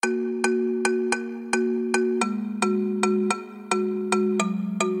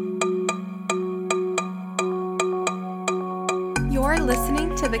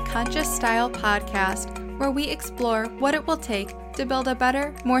Conscious Style podcast, where we explore what it will take to build a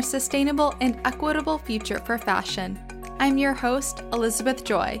better, more sustainable, and equitable future for fashion. I'm your host, Elizabeth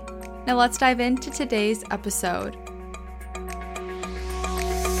Joy. Now let's dive into today's episode.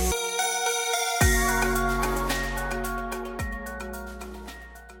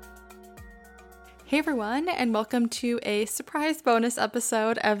 Hey everyone, and welcome to a surprise bonus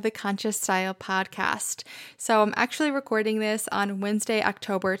episode of the Conscious Style podcast. So I'm actually recording this on Wednesday,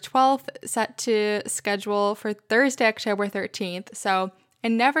 October 12th, set to schedule for Thursday, October 13th. So I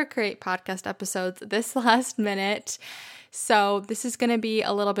never create podcast episodes this last minute. So this is going to be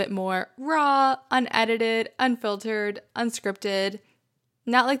a little bit more raw, unedited, unfiltered, unscripted.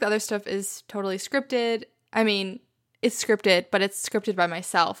 Not like the other stuff is totally scripted. I mean, it's scripted, but it's scripted by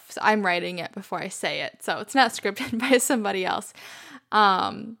myself. So I'm writing it before I say it. So it's not scripted by somebody else.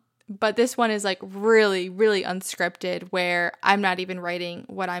 But this one is like really, really unscripted, where I'm not even writing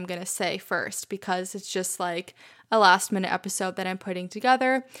what I'm going to say first, because it's just like a last minute episode that I'm putting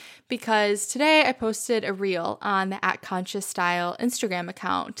together. Because today I posted a reel on the @ConsciousStyle Instagram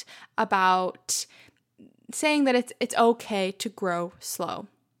account about saying that it's okay to grow slow.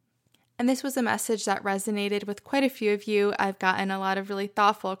 And this was a message that resonated with quite a few of you. I've gotten a lot of really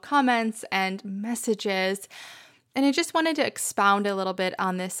thoughtful comments and messages. And I just wanted to expound a little bit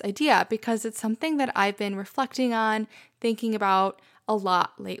on this idea because it's something that I've been reflecting on, thinking about a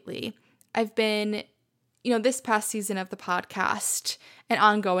lot lately. I've been, this past season of the podcast, an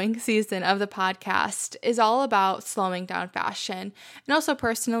ongoing season of the podcast, is all about slowing down fashion. And also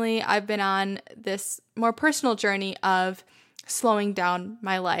personally, I've been on this more personal journey of slowing down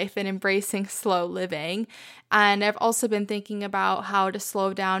my life and embracing slow living. And I've also been thinking about how to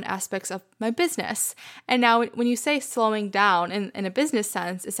slow down aspects of my business. And now when you say slowing down in a business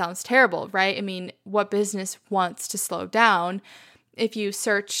sense, it sounds terrible, right? I mean, what business wants to slow down? If you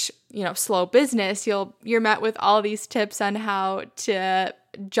search, slow business, you're met with all these tips on how to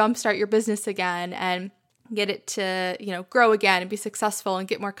jumpstart your business again and get it to, grow again and be successful and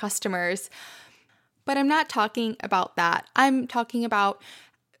get more customers. But I'm not talking about that. I'm talking about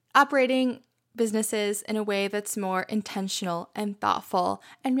operating businesses in a way that's more intentional and thoughtful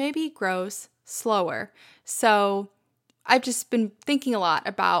and maybe grows slower. So I've just been thinking a lot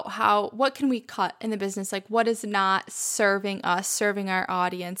about what can we cut in the business? Like, what is not serving us, serving our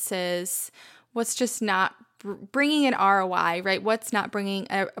audiences? What's just not bringing an ROI, right? What's not bringing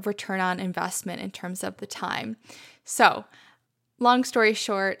a return on investment in terms of the time? So long story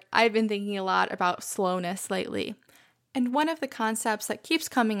short, I've been thinking a lot about slowness lately. And one of the concepts that keeps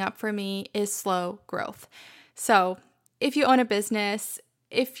coming up for me is slow growth. So if you own a business,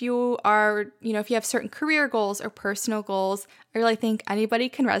 if you are, if you have certain career goals or personal goals, I really think anybody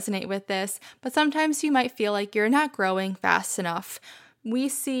can resonate with this, but sometimes you might feel like you're not growing fast enough. We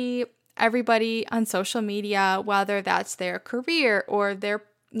see everybody on social media, whether that's their career or their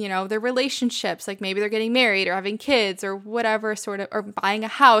relationships, like maybe they're getting married or having kids or whatever or buying a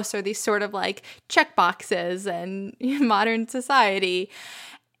house, or these sort of like check boxes in modern society.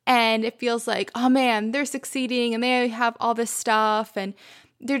 And it feels like, oh man, they're succeeding and they have all this stuff and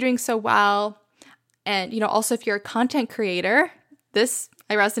they're doing so well. And, also if you're a content creator, this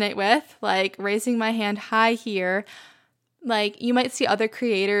I resonate with, like raising my hand high here. Like you might see other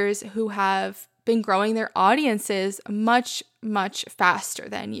creators who have been growing their audiences much, much faster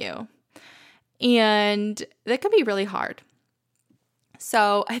than you. And that can be really hard.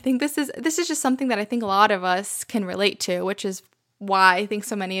 So I think this is just something that I think a lot of us can relate to, which is why I think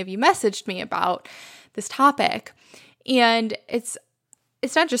so many of you messaged me about this topic. And it's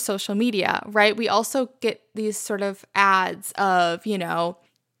not just social media, right? We also get these sort of ads of,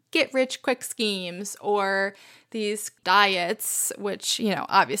 get rich quick schemes, or these diets, which,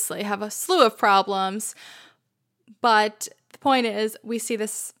 obviously have a slew of problems. But the point is, we see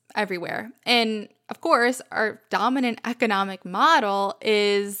this everywhere. And of course, our dominant economic model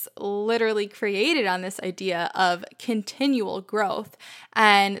is literally created on this idea of continual growth.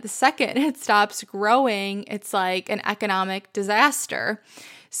 And the second it stops growing, it's like an economic disaster.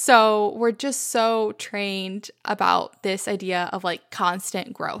 So we're just so trained about this idea of like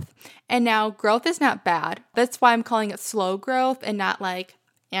constant growth. And now growth is not bad. That's why I'm calling it slow growth and not like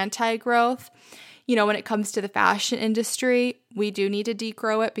anti-growth. When it comes to the fashion industry, we do need to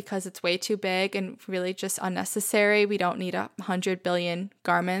degrow it because it's way too big and really just unnecessary. We don't need 100 billion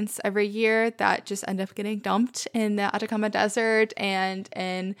garments every year that just end up getting dumped in the Atacama Desert and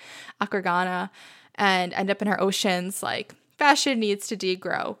in Accra, Ghana, and end up in our oceans. Like, fashion needs to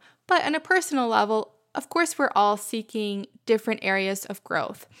degrow. But on a personal level, of course, we're all seeking different areas of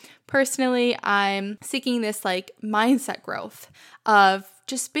growth. Personally, I'm seeking this like mindset growth of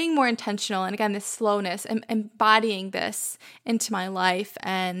just being more intentional. And again, this slowness and embodying this into my life.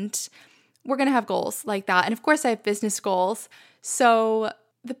 And we're going to have goals like that. And of course, I have business goals. So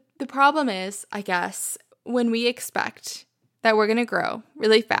the problem is, I guess, when we expect that we're going to grow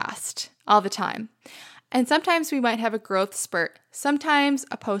really fast all the time. And sometimes we might have a growth spurt. Sometimes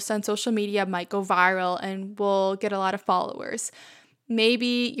a post on social media might go viral and we'll get a lot of followers.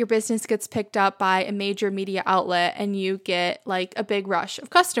 Maybe your business gets picked up by a major media outlet and you get like a big rush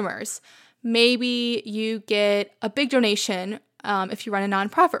of customers. Maybe you get a big donation if you run a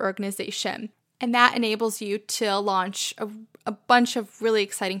nonprofit organization. And that enables you to launch a bunch of really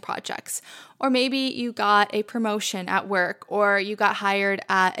exciting projects. Or maybe you got a promotion at work, or you got hired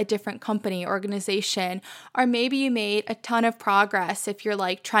at a different company, organization, or maybe you made a ton of progress if you're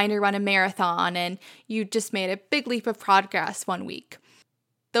like trying to run a marathon and you just made a big leap of progress one week.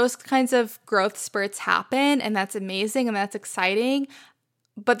 Those kinds of growth spurts happen, and that's amazing and that's exciting,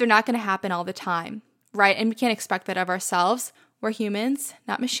 but they're not going to happen all the time, right? And we can't expect that of ourselves. We're humans,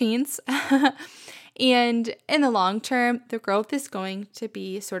 not machines. And in the long term, the growth is going to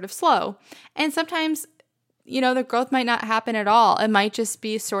be sort of slow. And sometimes, the growth might not happen at all. It might just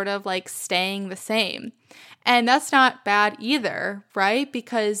be sort of like staying the same. And that's not bad either, right?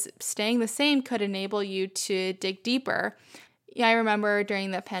 Because staying the same could enable you to dig deeper. Yeah, I remember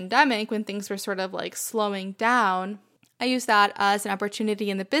during the pandemic when things were sort of like slowing down, I used that as an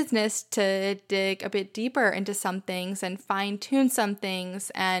opportunity in the business to dig a bit deeper into some things and fine-tune some things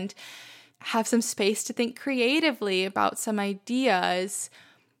and have some space to think creatively about some ideas.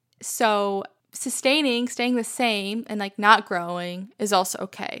 So staying the same and like not growing is also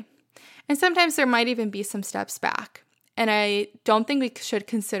okay. And sometimes there might even be some steps back. And I don't think we should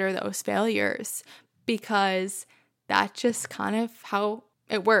consider those failures because that's just kind of how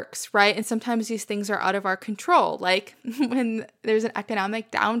it works, right? And sometimes these things are out of our control. Like when there's an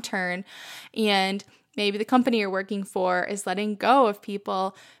economic downturn and maybe the company you're working for is letting go of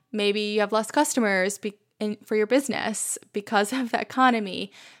people. Maybe you have less customers for your business because of the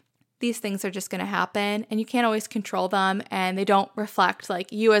economy. These things are just going to happen and you can't always control them, and they don't reflect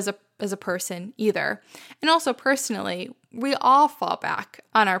like you as a person either. And also personally, we all fall back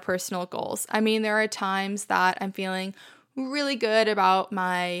on our personal goals. I mean, there are times that I'm feeling really good about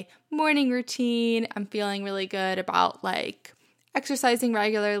my morning routine. I'm feeling really good about like exercising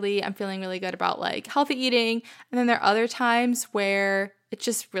regularly. I'm feeling really good about like healthy eating. And then there are other times where it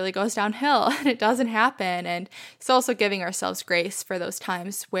just really goes downhill and it doesn't happen. And it's also giving ourselves grace for those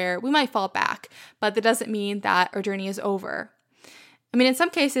times where we might fall back, but that doesn't mean that our journey is over. I mean, in some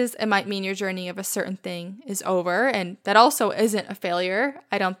cases, it might mean your journey of a certain thing is over, and that also isn't a failure,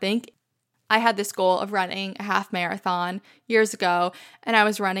 I don't think. I had this goal of running a half marathon years ago, and I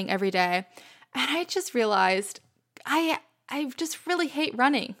was running every day. And I just realized I just really hate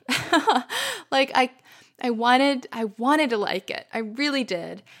running. Like I wanted to like it. I really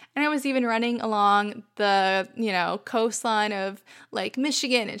did. And I was even running along the, coastline of Lake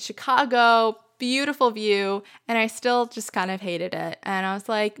Michigan and Chicago, beautiful view, and I still just kind of hated it. And I was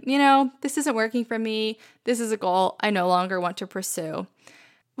like, this isn't working for me. This is a goal I no longer want to pursue.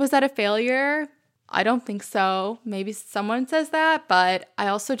 Was that a failure? I don't think so. Maybe someone says that, but I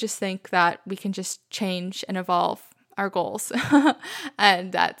also just think that we can just change and evolve our goals.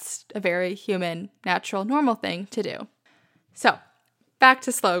 And that's a very human, natural, normal thing to do. So back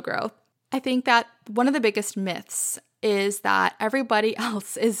to slow growth. I think that one of the biggest myths is that everybody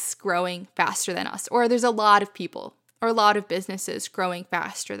else is growing faster than us, or there's a lot of people or a lot of businesses growing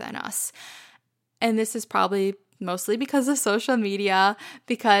faster than us. And this is probably mostly because of social media,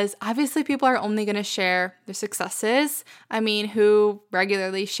 because obviously people are only going to share their successes. I mean, who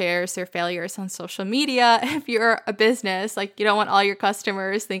regularly shares their failures on social media? If you're a business, like you don't want all your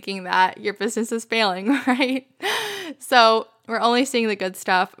customers thinking that your business is failing, right? So we're only seeing the good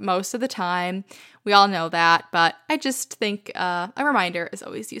stuff most of the time. We all know that, but I just think a reminder is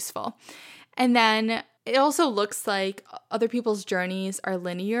always useful. And then it also looks like other people's journeys are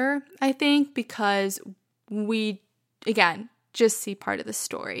linear, I think, because we, again, just see part of the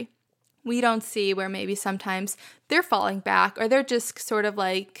story. We don't see where maybe sometimes they're falling back or they're just sort of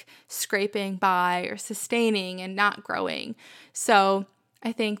like scraping by or sustaining and not growing. So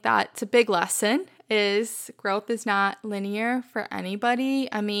I think that's a big lesson is growth is not linear for anybody.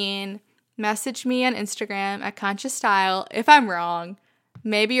 I mean, message me on Instagram at Conscious Style if I'm wrong.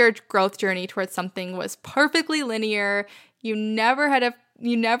 Maybe your growth journey towards something was perfectly linear. You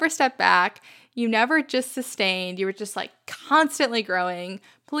never stepped back. You never just sustained. You were just like constantly growing.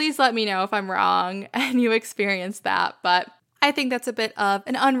 Please let me know if I'm wrong and you experienced that. But I think that's a bit of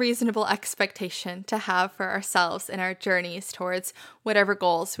an unreasonable expectation to have for ourselves in our journeys towards whatever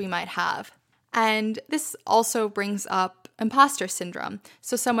goals we might have. And this also brings up imposter syndrome.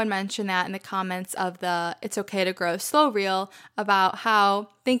 So someone mentioned that in the comments of the It's Okay to Grow Slow reel about how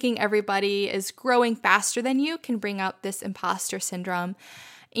thinking everybody is growing faster than you can bring up this imposter syndrome.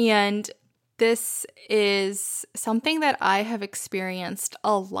 And this is something that I have experienced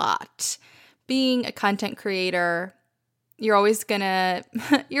a lot. Being a content creator, you're always gonna,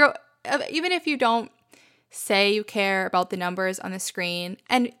 even if you don't say you care about the numbers on the screen,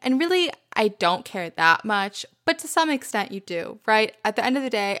 and really I don't care that much, but to some extent you do, right? At the end of the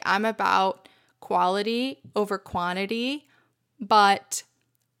day, I'm about quality over quantity, but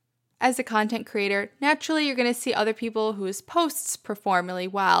as a content creator, naturally you're going to see other people whose posts perform really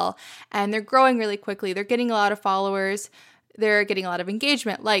well and they're growing really quickly. They're getting a lot of followers, they're getting a lot of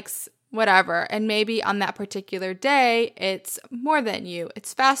engagement, likes, whatever. And maybe on that particular day, it's more than you.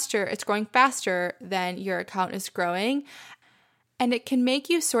 It's faster. It's growing faster than your account is growing. And it can make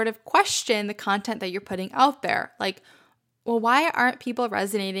you sort of question the content that you're putting out there. Like, well, why aren't people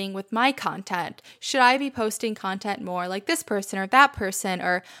resonating with my content? Should I be posting content more like this person or that person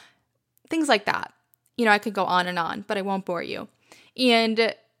or things like that? I could go on, but I won't bore you.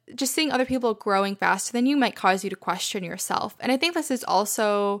 And just seeing other people growing faster than you might cause you to question yourself. And I think this is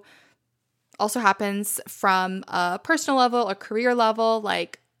also happens from a personal level, a career level,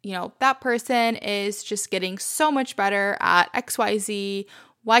 like, that person is just getting so much better at XYZ.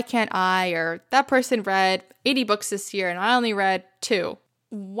 Why can't I? Or that person read 80 books this year and I only read 2.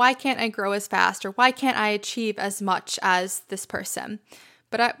 Why can't I grow as fast? Or why can't I achieve as much as this person?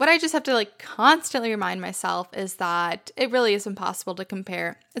 But what I just have to constantly remind myself is that it really is impossible to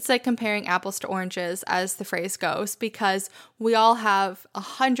compare. It's like comparing apples to oranges, as the phrase goes, because we all have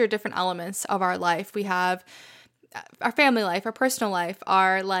 100 different elements of our life. We have our family life, our personal life,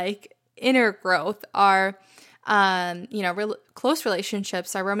 our inner growth, our close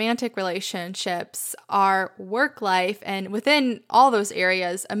relationships, our romantic relationships, our work life, and within all those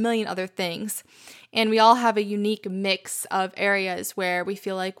areas, a million other things. And we all have a unique mix of areas where we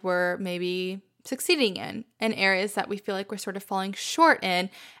feel like we're maybe succeeding in and areas that we feel like we're sort of falling short in.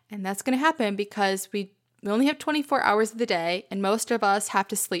 And that's going to happen because we only have 24 hours of the day and most of us have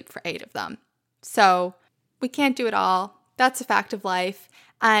to sleep for 8 of them. So we can't do it all. That's a fact of life.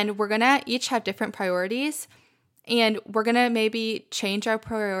 And we're going to each have different priorities. And we're going to maybe change our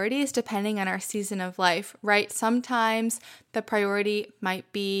priorities depending on our season of life, right? Sometimes the priority might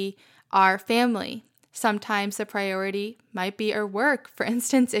be our family. Sometimes the priority might be our work. For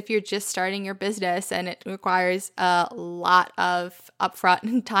instance, if you're just starting your business and it requires a lot of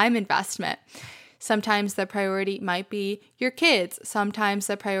upfront time investment. Sometimes the priority might be your kids. Sometimes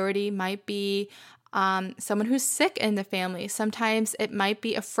the priority might be someone who's sick in the family. Sometimes it might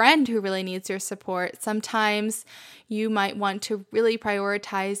be a friend who really needs your support. Sometimes you might want to really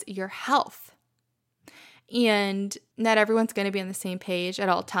prioritize your health. And not everyone's going to be on the same page at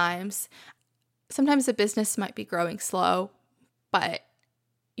all times. Sometimes the business might be growing slow, but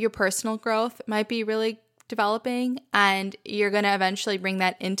your personal growth might be really developing and you're going to eventually bring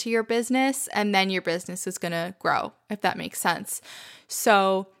that into your business and then your business is going to grow, if that makes sense.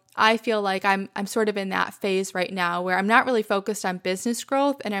 So I feel like I'm sort of in that phase right now where I'm not really focused on business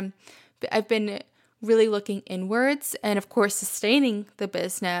growth and I've been really looking inwards and of course sustaining the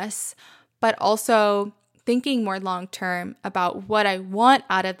business, but also thinking more long term about what I want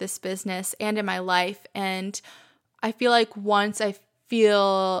out of this business and in my life. And I feel like once I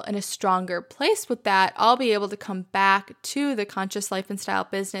feel in a stronger place with that, I'll be able to come back to the conscious life and style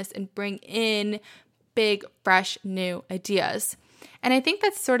business and bring in big, fresh, new ideas. And I think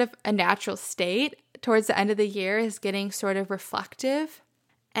that's sort of a natural state towards the end of the year, is getting sort of reflective.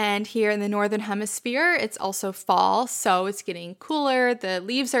 And here in the Northern Hemisphere, it's also fall, so it's getting cooler. The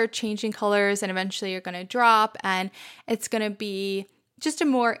leaves are changing colors and eventually are going to drop. And it's going to be just a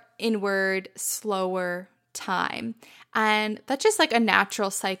more inward, slower time. And that's just like a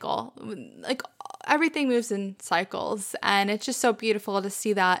natural cycle. Like everything moves in cycles. And it's just so beautiful to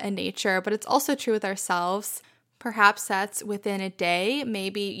see that in nature. But it's also true with ourselves. Perhaps that's within a day.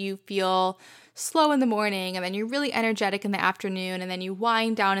 Maybe you feel slow in the morning and then you're really energetic in the afternoon and then you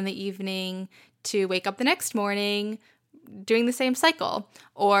wind down in the evening to wake up the next morning doing the same cycle.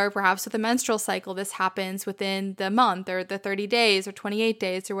 Or perhaps with a menstrual cycle, this happens within the month or the 30 days or 28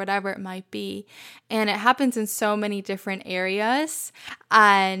 days or whatever it might be. And it happens in so many different areas.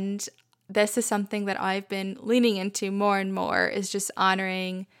 And this is something that I've been leaning into more and more, is just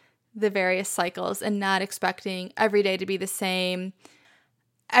honoring the various cycles and not expecting every day to be the same.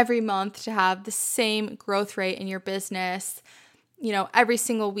 every month to have the same growth rate in your business. Every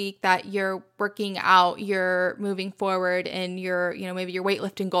single week that you're working out, you're moving forward in your, maybe your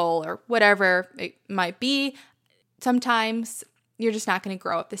weightlifting goal or whatever it might be. Sometimes you're just not going to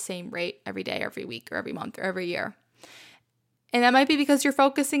grow at the same rate every day, every week, or every month, or every year. And that might be because you're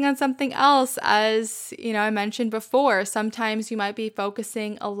focusing on something else. As, I mentioned before, sometimes you might be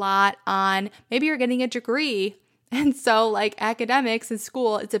focusing a lot on, maybe you're getting a degree. And so like academics in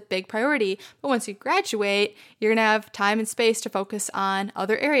school, it's a big priority. But once you graduate, you're going to have time and space to focus on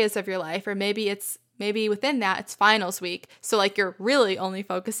other areas of your life. Or maybe within that, it's finals week. So like you're really only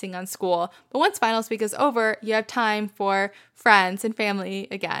focusing on school. But once finals week is over, you have time for friends and family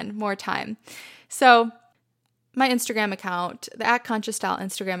again, more time. So my Instagram account, the @ConsciousStyle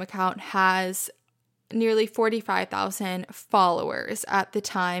Instagram account, has nearly 45,000 followers at the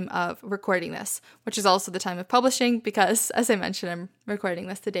time of recording this, which is also the time of publishing because, as I mentioned, I'm recording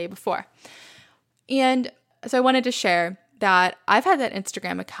this the day before. And so I wanted to share that I've had that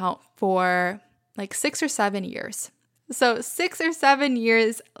Instagram account for like 6 or 7 years. So 6 or 7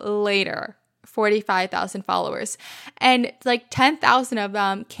 years later, 45,000 followers. And like 10,000 of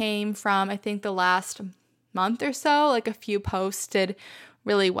them came from, I think, the last month or so. Like a few posts did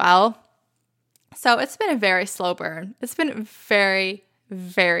really well. So it's been a very slow burn. It's been very,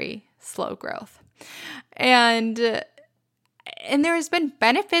 very slow growth. And there's been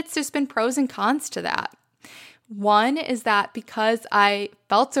benefits, there's been pros and cons to that. One is that because I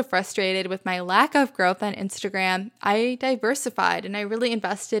felt so frustrated with my lack of growth on Instagram, I diversified and I really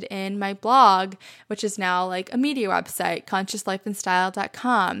invested in my blog, which is now like a media website,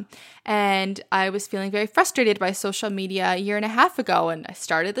 consciouslifeandstyle.com. And I was feeling very frustrated by social media a year and a half ago, and I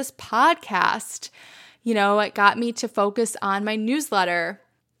started this podcast. It got me to focus on my newsletter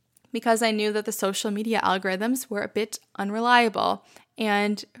because I knew that the social media algorithms were a bit unreliable.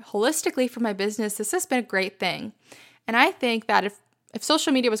 And holistically for my business, this has been a great thing. And I think that if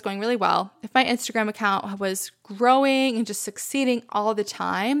social media was going really well, if my Instagram account was growing and just succeeding all the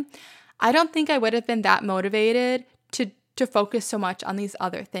time, I don't think I would have been that motivated to focus so much on these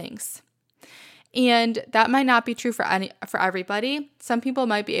other things. And that might not be true for everybody. Some people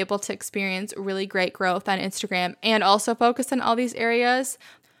might be able to experience really great growth on Instagram and also focus on all these areas.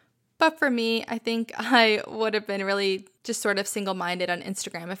 But for me, I think I would have been really just sort of single-minded on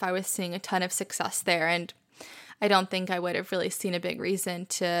Instagram if I was seeing a ton of success there. And I don't think I would have really seen a big reason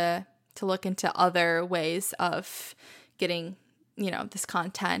to look into other ways of getting, this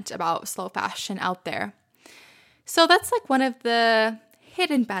content about slow fashion out there. So that's like one of the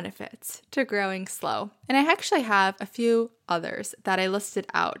hidden benefits to growing slow. And I actually have a few others that I listed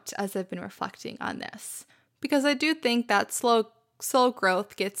out as I've been reflecting on this, because I do think that slow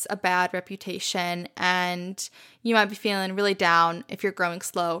growth gets a bad reputation, and you might be feeling really down if you're growing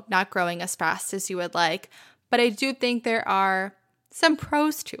slow, not growing as fast as you would like. But I do think there are some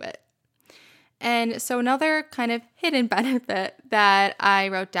pros to it. And so another kind of hidden benefit that I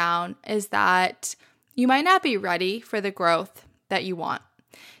wrote down is that you might not be ready for the growth that you want.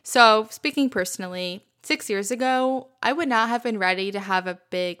 So speaking personally, 6 years ago, I would not have been ready to have a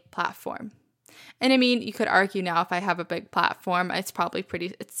big platform. And I mean, you could argue now if I have a big platform, it's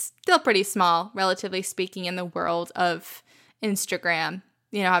still pretty small, relatively speaking, in the world of Instagram,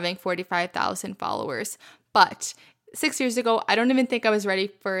 having 45,000 followers. But 6 years ago, I don't even think I was ready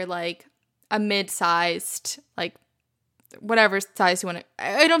for like a mid-sized, like whatever size you want to,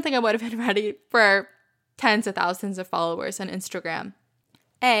 I don't think I would have been ready for tens of thousands of followers on Instagram.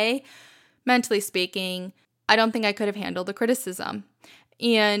 Mentally speaking, I don't think I could have handled the criticism.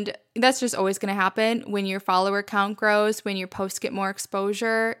 And that's just always going to happen when your follower count grows, when your posts get more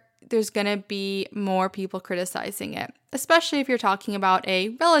exposure. There's going to be more people criticizing it, especially if you're talking about a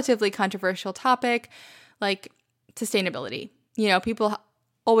relatively controversial topic like sustainability. People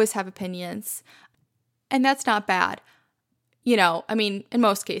always have opinions, and that's not bad. In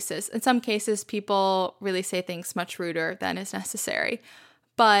most cases. In some cases, people really say things much ruder than is necessary.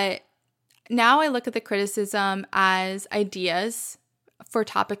 But now I look at the criticism as ideas for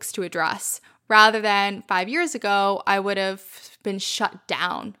topics to address, rather than 5 years ago, I would have been shut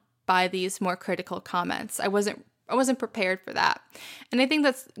down by these more critical comments. I wasn't prepared for that. And I think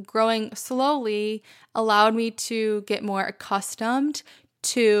that's growing slowly allowed me to get more accustomed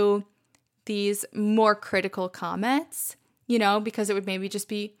to these more critical comments, because it would maybe just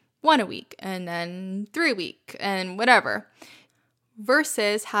be 1 a week and then 3 a week and whatever,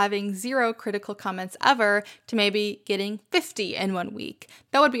 versus having 0 critical comments ever to maybe getting 50 in 1 week.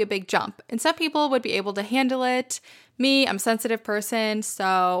 That would be a big jump. And some people would be able to handle it. I'm a sensitive person,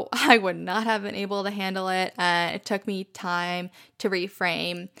 so I would not have been able to handle it. And it took me time to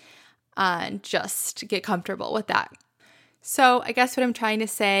reframe and just get comfortable with that. So I guess what I'm trying to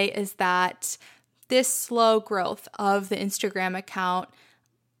say is that this slow growth of the Instagram account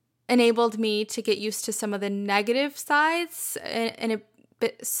enabled me to get used to some of the negative sides in a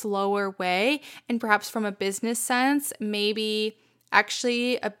bit slower way. And perhaps from a business sense, maybe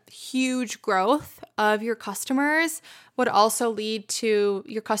actually a huge growth of your customers would also lead to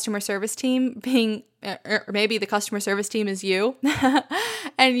your customer service team being, or maybe the customer service team is you,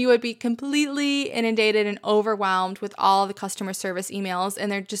 and you would be completely inundated and overwhelmed with all the customer service emails,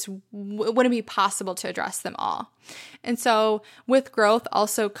 and there just wouldn't be possible to address them all. And so with growth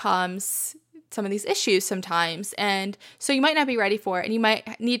also comes some of these issues sometimes. And so you might not be ready for it, and you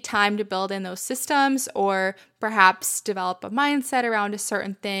might need time to build in those systems or perhaps develop a mindset around a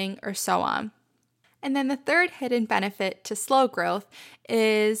certain thing or so on. And then the third hidden benefit to slow growth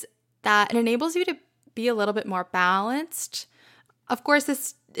is that it enables you to be a little bit more balanced. Of course,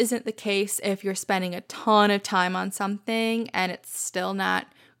 this isn't the case if you're spending a ton of time on something and it's still not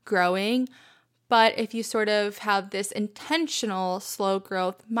growing. But if you sort of have this intentional slow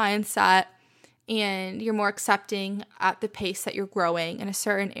growth mindset, and you're more accepting at the pace that you're growing in a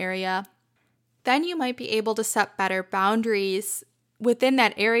certain area, then you might be able to set better boundaries within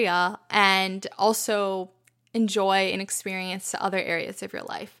that area and also enjoy and experience other areas of your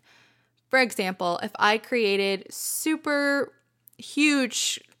life. For example, if I created super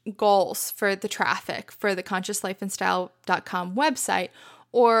huge goals for the traffic for the ConsciousLifeAndStyle.com website,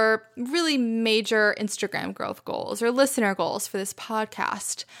 or really major Instagram growth goals or listener goals for this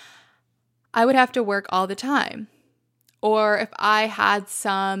podcast, I would have to work all the time. Or if I had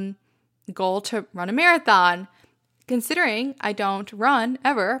some goal to run a marathon, considering I don't run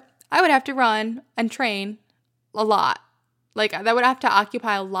ever, I would have to run and train a lot. Like that would have to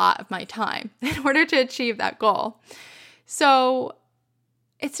occupy a lot of my time in order to achieve that goal. So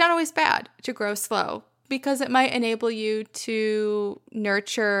it's not always bad to grow slow because it might enable you to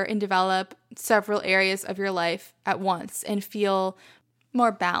nurture and develop several areas of your life at once and feel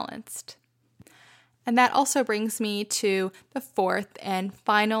more balanced. And that also brings me to the fourth and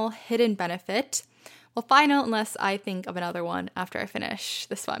final hidden benefit. Well, final unless I think of another one after I finish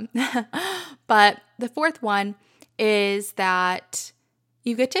this one. But the fourth one is that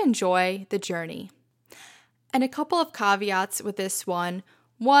you get to enjoy the journey. And a couple of caveats with this one.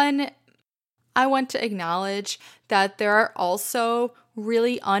 One, I want to acknowledge that there are also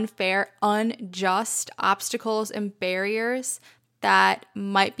really unfair, unjust obstacles and barriers that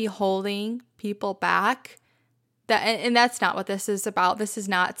might be holding people back. And that's not what this is about. This is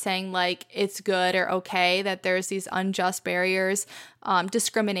not saying like it's good or okay that there's these unjust barriers,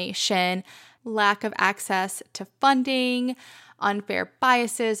 discrimination, lack of access to funding, unfair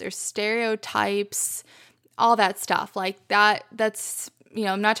biases or stereotypes, all that stuff. Like that's,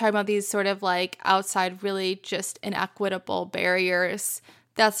 I'm not talking about these sort of like outside, really just inequitable barriers.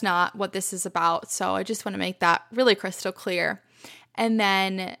 That's not what this is about. So I just want to make that really crystal clear. And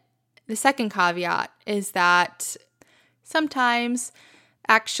then the second caveat is that sometimes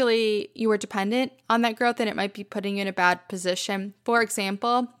actually you are dependent on that growth and it might be putting you in a bad position. For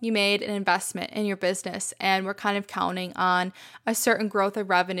example, you made an investment in your business and we're kind of counting on a certain growth of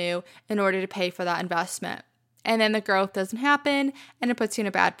revenue in order to pay for that investment. And then the growth doesn't happen and it puts you in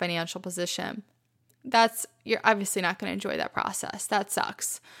a bad financial position. You're obviously not going to enjoy that process. That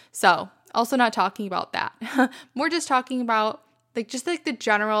sucks. So also not talking about that. More just talking about the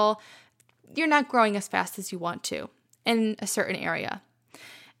general, you're not growing as fast as you want to in a certain area.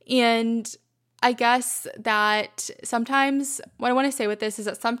 And I guess that sometimes, what I want to say with this is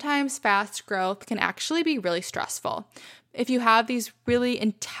that sometimes fast growth can actually be really stressful. If you have these really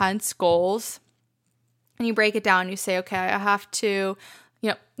intense goals and you break it down, you say, okay, I have to,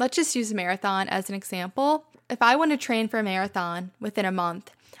 let's just use a marathon as an example. If I want to train for a marathon within a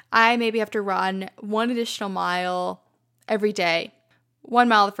month, I maybe have to run 1 additional mile every day. 1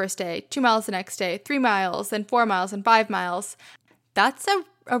 mile the first day, 2 miles the next day, 3 miles, then 4 miles, and 5 miles. That's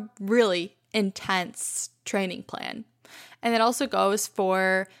a really intense training plan. And it also goes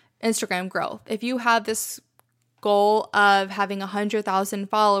for Instagram growth. If you have this goal of having 100,000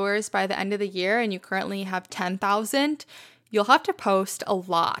 followers by the end of the year and you currently have 10,000, you'll have to post a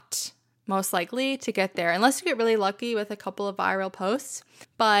lot, most likely, to get there, unless you get really lucky with a couple of viral posts.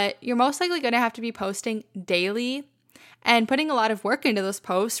 But you're most likely going to have to be posting daily and putting a lot of work into those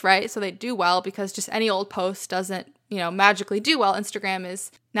posts, right? So they do well, because just any old post doesn't, magically do well. Instagram is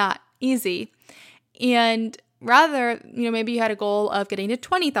not easy. And Rather, maybe you had a goal of getting to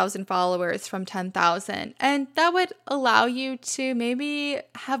 20,000 followers from 10,000, and that would allow you to maybe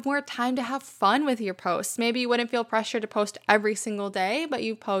have more time to have fun with your posts. Maybe you wouldn't feel pressure to post every single day, but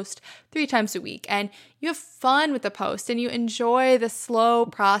you post 3 times a week, and you have fun with the post, and you enjoy the slow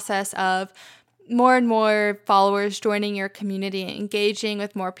process of more and more followers joining your community, engaging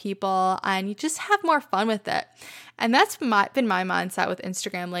with more people, and you just have more fun with it. And that's been my mindset with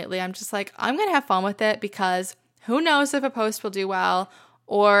Instagram lately. I'm just like, I'm going to have fun with it because who knows if a post will do well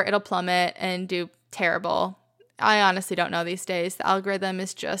or it'll plummet and do terrible. I honestly don't know these days. The algorithm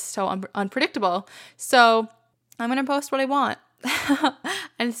is just so unpredictable. So I'm going to post what I want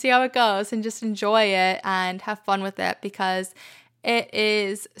and see how it goes and just enjoy it and have fun with it because it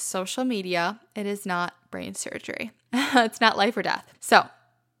is social media. It is not brain surgery. It's not life or death. So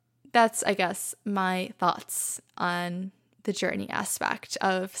that's, I guess, my thoughts on the journey aspect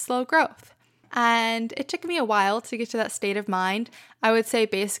of slow growth. And it took me a while to get to that state of mind. I would say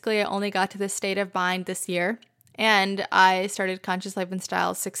basically I only got to this state of mind this year. And I started Conscious Life and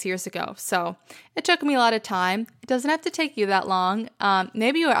Style 6 years ago. So it took me a lot of time. It doesn't have to take you that long.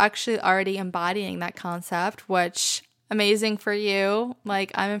 Maybe you are actually already embodying that concept, which amazing for you.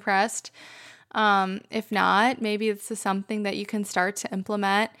 Like, I'm impressed. If not, maybe this is something that you can start to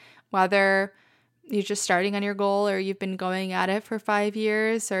implement, whether you're just starting on your goal or you've been going at it for 5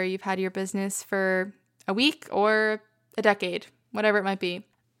 years or you've had your business for a week or a decade, whatever it might be.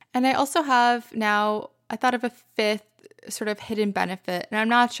 And I also have now, I thought of a 5th sort of hidden benefit, and I'm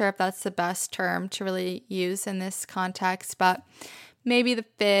not sure if that's the best term to really use in this context, but maybe the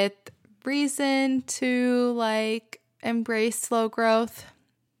 5th reason to embrace slow growth,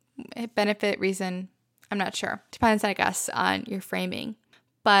 benefit, reason, I'm not sure. Depends, I guess, on your framing.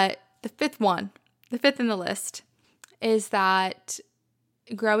 But the 5th in the list is that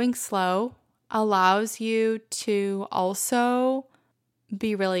growing slow allows you to also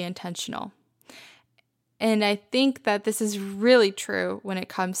be really intentional. And I think that this is really true when it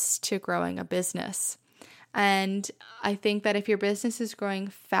comes to growing a business. And I think that if your business is growing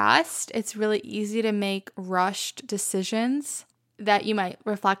fast, it's really easy to make rushed decisions that you might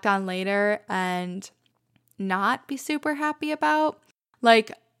reflect on later and not be super happy about.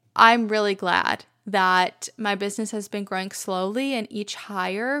 Like, I'm really glad that my business has been growing slowly, and each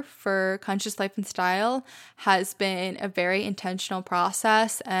hire for Conscious Life and Style has been a very intentional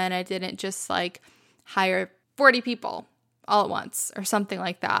process, and I didn't just hire 40 people all at once or something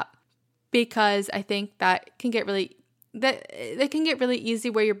like that, because I think that can get really easy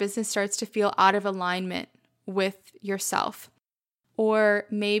where your business starts to feel out of alignment with yourself. Or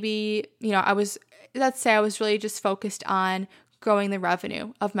maybe, let's say I was really just focused on growing the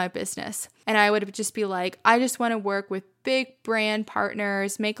revenue of my business. And I would just be like, I just want to work with big brand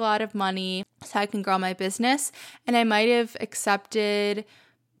partners, make a lot of money so I can grow my business. And I might have accepted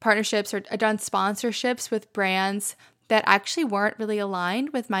partnerships or done sponsorships with brands that actually weren't really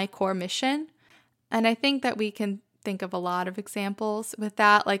aligned with my core mission. And I think that we can think of a lot of examples with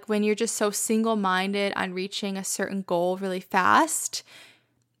that. Like when you're just so single-minded on reaching a certain goal really fast,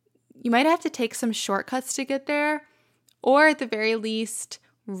 you might have to take some shortcuts to get there, or at the very least,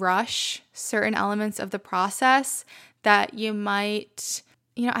 rush certain elements of the process that you might,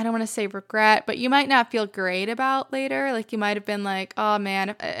 I don't want to say regret, but you might not feel great about later. Like you might have been like, oh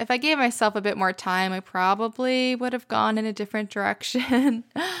man, if I gave myself a bit more time, I probably would have gone in a different direction.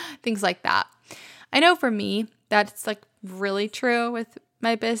 Things like that. I know for me, that's really true with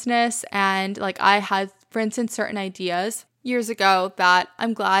my business. And I had, for instance, certain ideas years ago that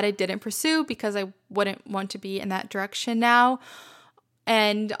I'm glad I didn't pursue because I wouldn't want to be in that direction now.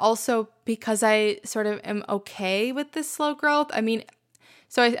 And also because I sort of am okay with this slow growth. I mean,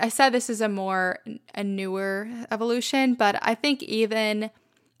 so I said this is a newer evolution, but I think even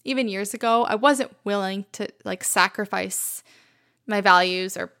years ago, I wasn't willing to sacrifice my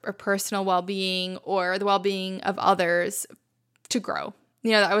values or personal well-being or the well-being of others to grow.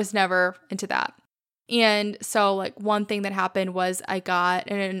 I was never into that. And so one thing that happened was I got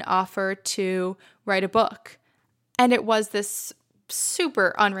an offer to write a book. And it was this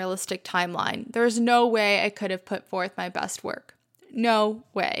super unrealistic timeline. There was no way I could have put forth my best work. No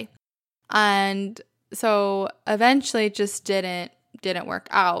way. And so eventually it just didn't work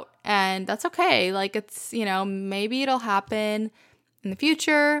out. And that's okay. It's, maybe it'll happen in the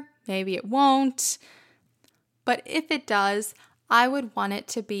future. Maybe it won't. But if it does, I would want it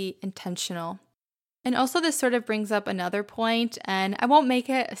to be intentional. And also this sort of brings up another point, and I won't make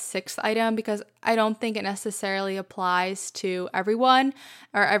it a 6th item because I don't think it necessarily applies to everyone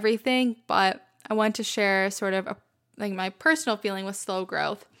or everything, but I want to share sort of my personal feeling with slow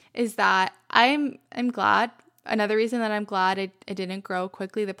growth is that I'm glad another reason that I'm glad it didn't grow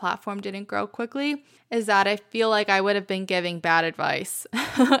quickly, the platform didn't grow quickly, is that I feel like I would have been giving bad advice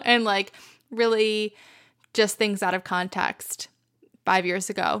and like really just things out of context 5 years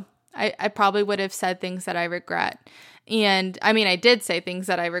ago. I probably would have said things that I regret. And I mean, I did say things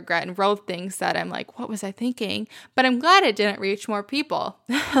that I regret and wrote things that I'm like, what was I thinking? But I'm glad it didn't reach more people,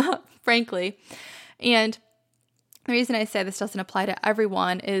 frankly. And the reason I say this doesn't apply to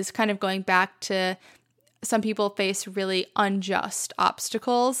everyone is kind of going back to some people face really unjust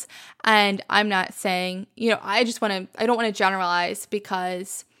obstacles. And I'm not saying, I don't want to generalize,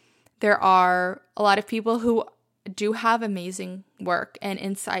 because there are a lot of people who do have amazing work and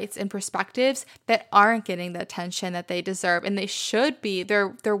insights and perspectives that aren't getting the attention that they deserve. And they should be,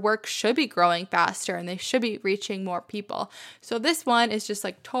 their work should be growing faster and they should be reaching more people. So this one is just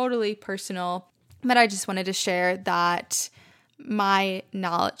like totally personal, but I just wanted to share that my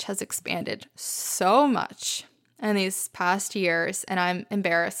knowledge has expanded so much in these past years. And I'm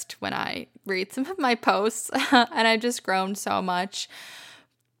embarrassed when I read some of my posts and I've just grown so much.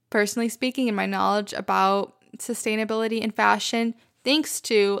 Personally speaking, in my knowledge about sustainability and fashion, thanks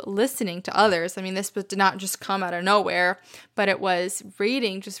to listening to others. I mean, this did not just come out of nowhere, but it was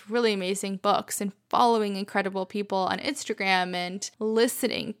reading just really amazing books and following incredible people on Instagram and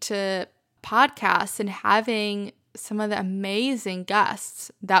listening to podcasts and having some of the amazing guests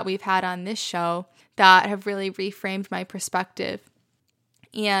that we've had on this show that have really reframed my perspective.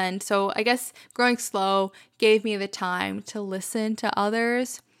 And so I guess growing slow gave me the time to listen to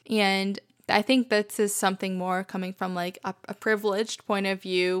others. And I think this is something more coming from like a privileged point of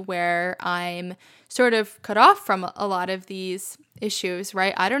view, where I'm sort of cut off from a lot of these issues,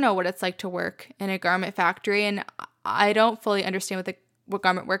 right? I don't know what it's like to work in a garment factory, and I don't fully understand what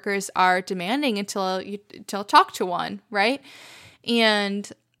garment workers are demanding until talk to one, right?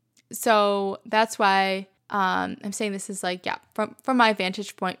 And so that's why I'm saying this is like, from my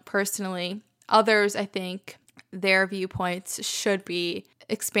vantage point personally. Others, I think their viewpoints should be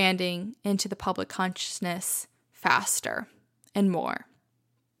expanding into the public consciousness faster and more.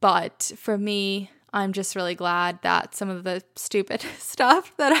 But for me, I'm just really glad that some of the stupid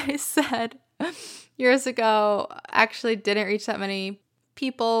stuff that I said years ago actually didn't reach that many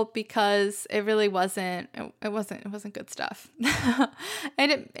people, because it really wasn't good stuff.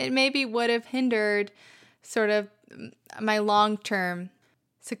 And it maybe would have hindered sort of my long-term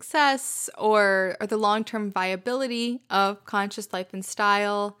success or the long-term viability of conscious life and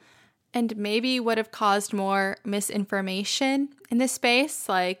style, and maybe would have caused more misinformation in this space.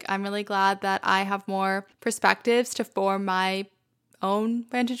 Like, I'm really glad that I have more perspectives to form my own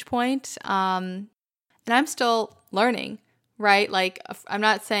vantage point. And I'm still learning, right? Like, I'm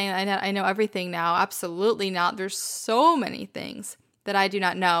not saying I know everything now. Absolutely not. There's so many things that I do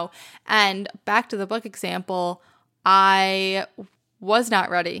not know. And back to the book example, I was not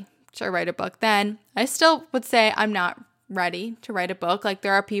ready to write a book then. I still would say I'm not ready to write a book. Like,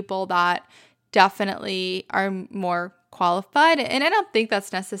 there are people that definitely are more qualified, and I don't think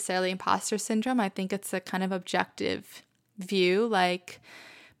that's necessarily imposter syndrome. I think it's a kind of objective view. Like,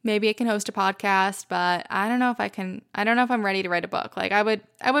 maybe I can host a podcast, but I don't know if I'm ready to write a book. Like, I would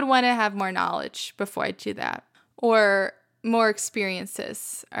want to have more knowledge before I do that, or more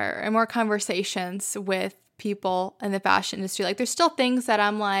experiences or more conversations with people in the fashion industry. Like, there's still things that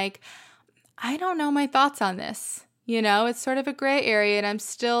I'm like, I don't know my thoughts on this. It's sort of a gray area, and I'm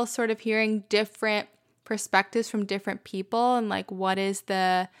still sort of hearing different perspectives from different people, and like, what is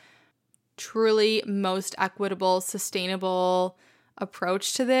the truly most equitable, sustainable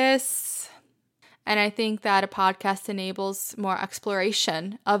approach to this? And I think that a podcast enables more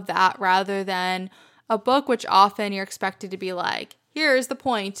exploration of that, rather than a book, which often you're expected to be like, here's the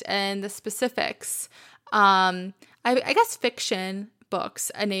point and the specifics. I guess fiction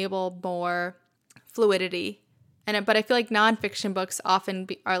books enable more fluidity, but I feel like nonfiction books often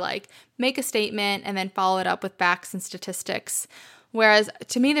are like, make a statement and then follow it up with facts and statistics. Whereas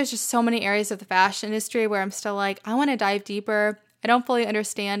to me, there's just so many areas of the fashion industry where I'm still like, I want to dive deeper. I don't fully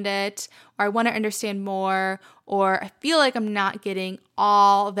understand it, or I want to understand more, or I feel like I'm not getting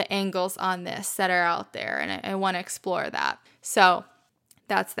all the angles on this that are out there, and I want to explore that. So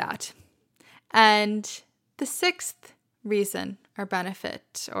that's that. And the sixth reason or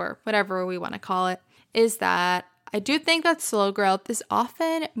benefit, or whatever we want to call it, is that I do think that slow growth is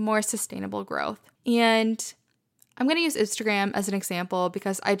often more sustainable growth. And I'm going to use Instagram as an example,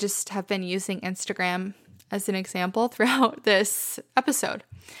 because I just have been using Instagram as an example throughout this episode.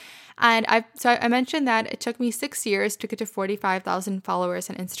 And I mentioned that it took me 6 years to get to 45,000 followers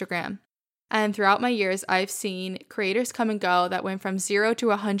on Instagram. And throughout my years, I've seen creators come and go that went from 0 to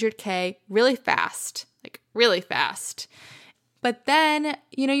 100K really fast, like really fast. But then,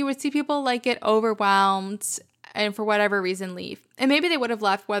 you would see people like get overwhelmed and for whatever reason leave. And maybe they would have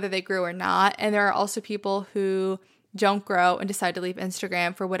left whether they grew or not. And there are also people who don't grow and decide to leave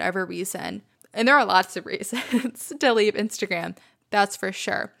Instagram for whatever reason. And there are lots of reasons to leave Instagram, that's for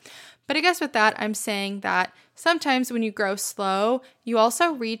sure. But I guess with that, I'm saying that sometimes when you grow slow, you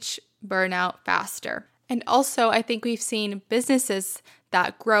also reach burnout faster. And also, I think we've seen businesses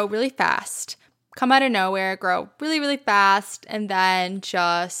that grow really fast, come out of nowhere, grow really, really fast, and then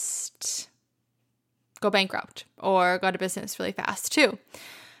just go bankrupt or go out of business really fast too.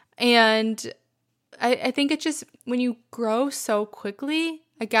 And I think it's just when you grow so quickly,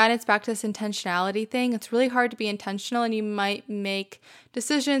 again, it's back to this intentionality thing. It's really hard to be intentional, and you might make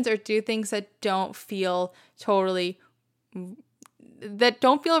decisions or do things that don't feel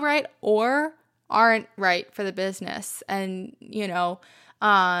right or aren't right for the business. And,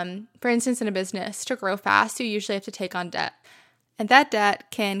 for instance, in a business, to grow fast, you usually have to take on debt. And that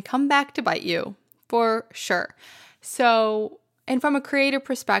debt can come back to bite you for sure. So, and from a creator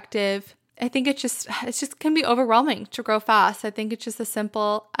perspective, I think it's just can be overwhelming to grow fast. I think it's just as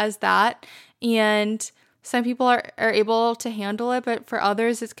simple as that. And some people are able to handle it, but for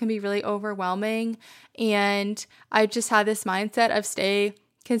others, it can be really overwhelming. And I just had this mindset of stay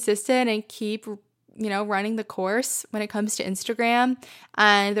consistent and keep, running the course when it comes to Instagram.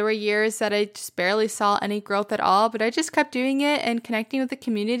 And there were years that I just barely saw any growth at all, but I just kept doing it and connecting with the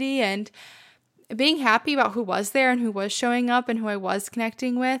community and being happy about who was there and who was showing up and who I was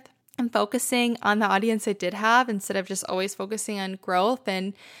connecting with. And focusing on the audience I did have instead of just always focusing on growth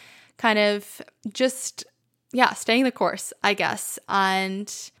and kind of just, staying the course, I guess,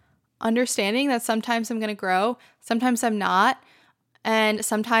 and understanding that sometimes I'm going to grow, sometimes I'm not, and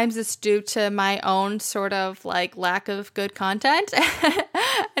sometimes it's due to my own sort of like lack of good content,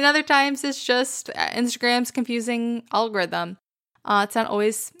 and other times it's just Instagram's confusing algorithm. It's not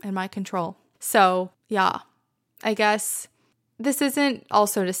always in my control. So, I guess this isn't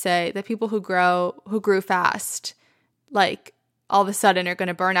also to say that people who grew fast, like all of a sudden are going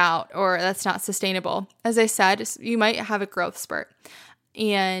to burn out or that's not sustainable. As I said, you might have a growth spurt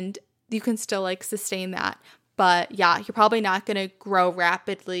and you can still like sustain that. But you're probably not going to grow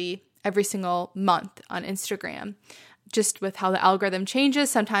rapidly every single month on Instagram. Just with how the algorithm changes,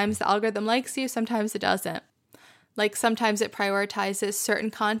 sometimes the algorithm likes you, sometimes it doesn't. Like sometimes it prioritizes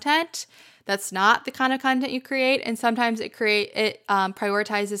certain content that's not the kind of content you create, and sometimes it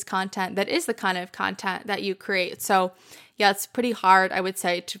prioritizes content that is the kind of content that you create. So it's pretty hard, I would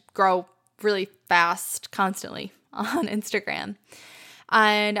say, to grow really fast constantly on Instagram.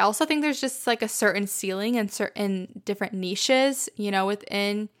 And I also think there's just like a certain ceiling in certain different niches,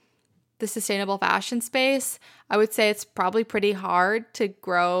 within the sustainable fashion space. I would say it's probably pretty hard to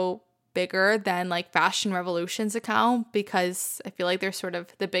grow bigger than like Fashion Revolution's account because I feel like they're sort of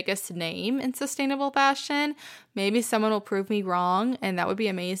the biggest name in sustainable fashion. Maybe someone will prove me wrong and that would be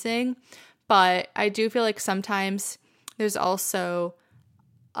amazing. But I do feel like sometimes there's also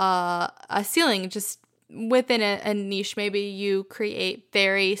a ceiling just within a niche. Maybe you create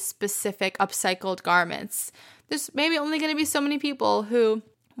very specific upcycled garments. There's maybe only going to be so many people who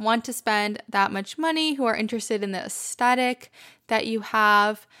want to spend that much money, who are interested in the aesthetic that you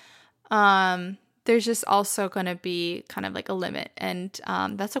have. There's just also going to be kind of like a limit, and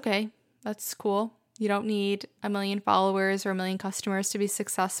that's okay. That's cool. You don't need 1 million followers or 1 million customers to be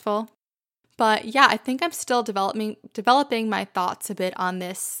successful. But I think I'm still developing my thoughts a bit on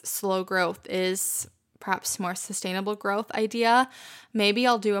this slow growth is perhaps more sustainable growth idea. Maybe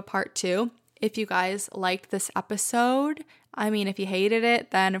I'll do a part 2. If you guys liked this episode, if you hated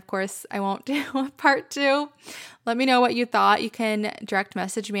it, then of course I won't do a part 2. Let me know what you thought. You can direct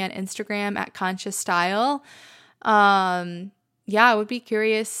message me on Instagram at Conscious Style. I would be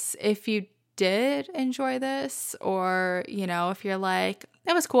curious if you did enjoy this, or, if you're like,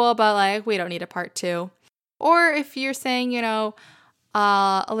 it was cool, but like, we don't need a part 2. Or if you're saying,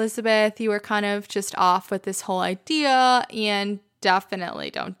 Elizabeth, you were kind of just off with this whole idea and definitely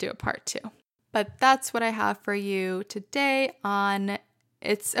don't do a part 2. But that's what I have for you today on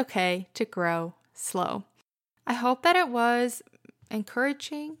It's Okay to Grow Slow. I hope that it was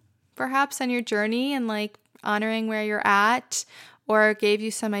encouraging, perhaps, on your journey and like honoring where you're at, or gave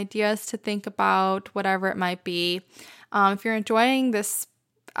you some ideas to think about, whatever it might be. If you enjoyed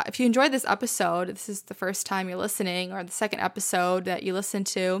this episode, this is the first time you're listening or the second episode that you listen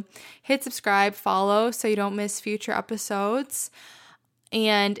to, hit subscribe, follow so you don't miss future episodes.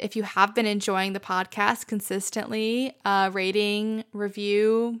 And if you have been enjoying the podcast consistently, rating,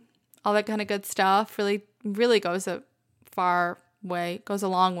 review, all that kind of good stuff really goes a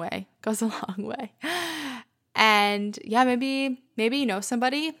long way. And yeah, maybe you know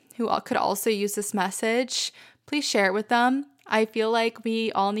somebody who could also use this message. Please share it with them. I feel like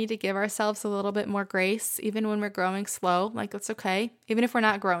we all need to give ourselves a little bit more grace, even when we're growing slow. Like, that's okay. Even if we're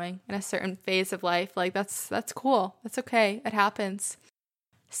not growing in a certain phase of life, like that's cool. That's okay. It happens.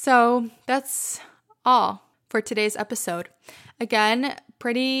 So that's all for today's episode. Again,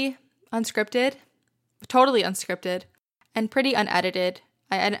 pretty unscripted, totally unscripted, and pretty unedited.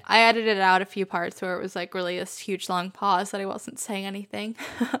 I edited out a few parts where it was like really this huge long pause that I wasn't saying anything,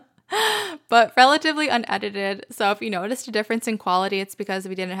 but relatively unedited. So if you noticed a difference in quality, it's because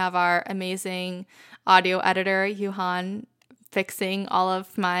we didn't have our amazing audio editor, Yuhan, fixing all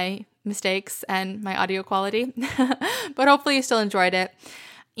of my mistakes and my audio quality. But hopefully you still enjoyed it.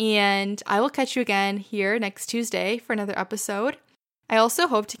 And I will catch you again here next Tuesday for another episode. I also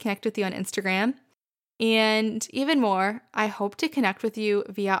hope to connect with you on Instagram. And even more, I hope to connect with you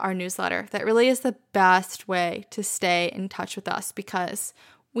via our newsletter. That really is the best way to stay in touch with us because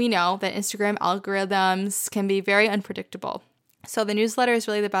we know that Instagram algorithms can be very unpredictable. So the newsletter is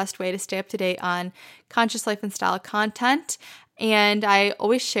really the best way to stay up to date on conscious life and style content. And I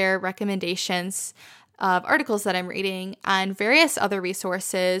always share recommendations of articles that I'm reading and various other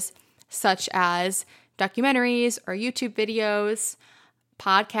resources such as documentaries or YouTube videos,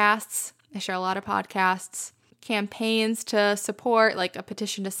 podcasts. I share a lot of podcasts, campaigns to support, like a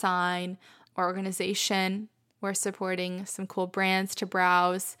petition to sign or organization. We're supporting some cool brands to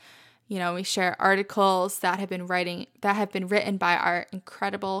browse. You know, we share articles that have been written by our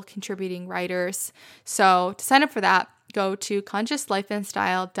incredible contributing writers. So to sign up for that, go to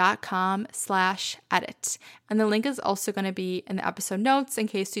consciouslifeandstyle.com/edit. And the link is also going to be in the episode notes in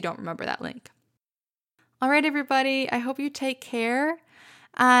case you don't remember that link. All right, everybody, I hope you take care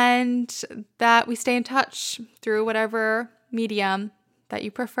and that we stay in touch through whatever medium that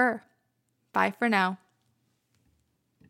you prefer. Bye for now.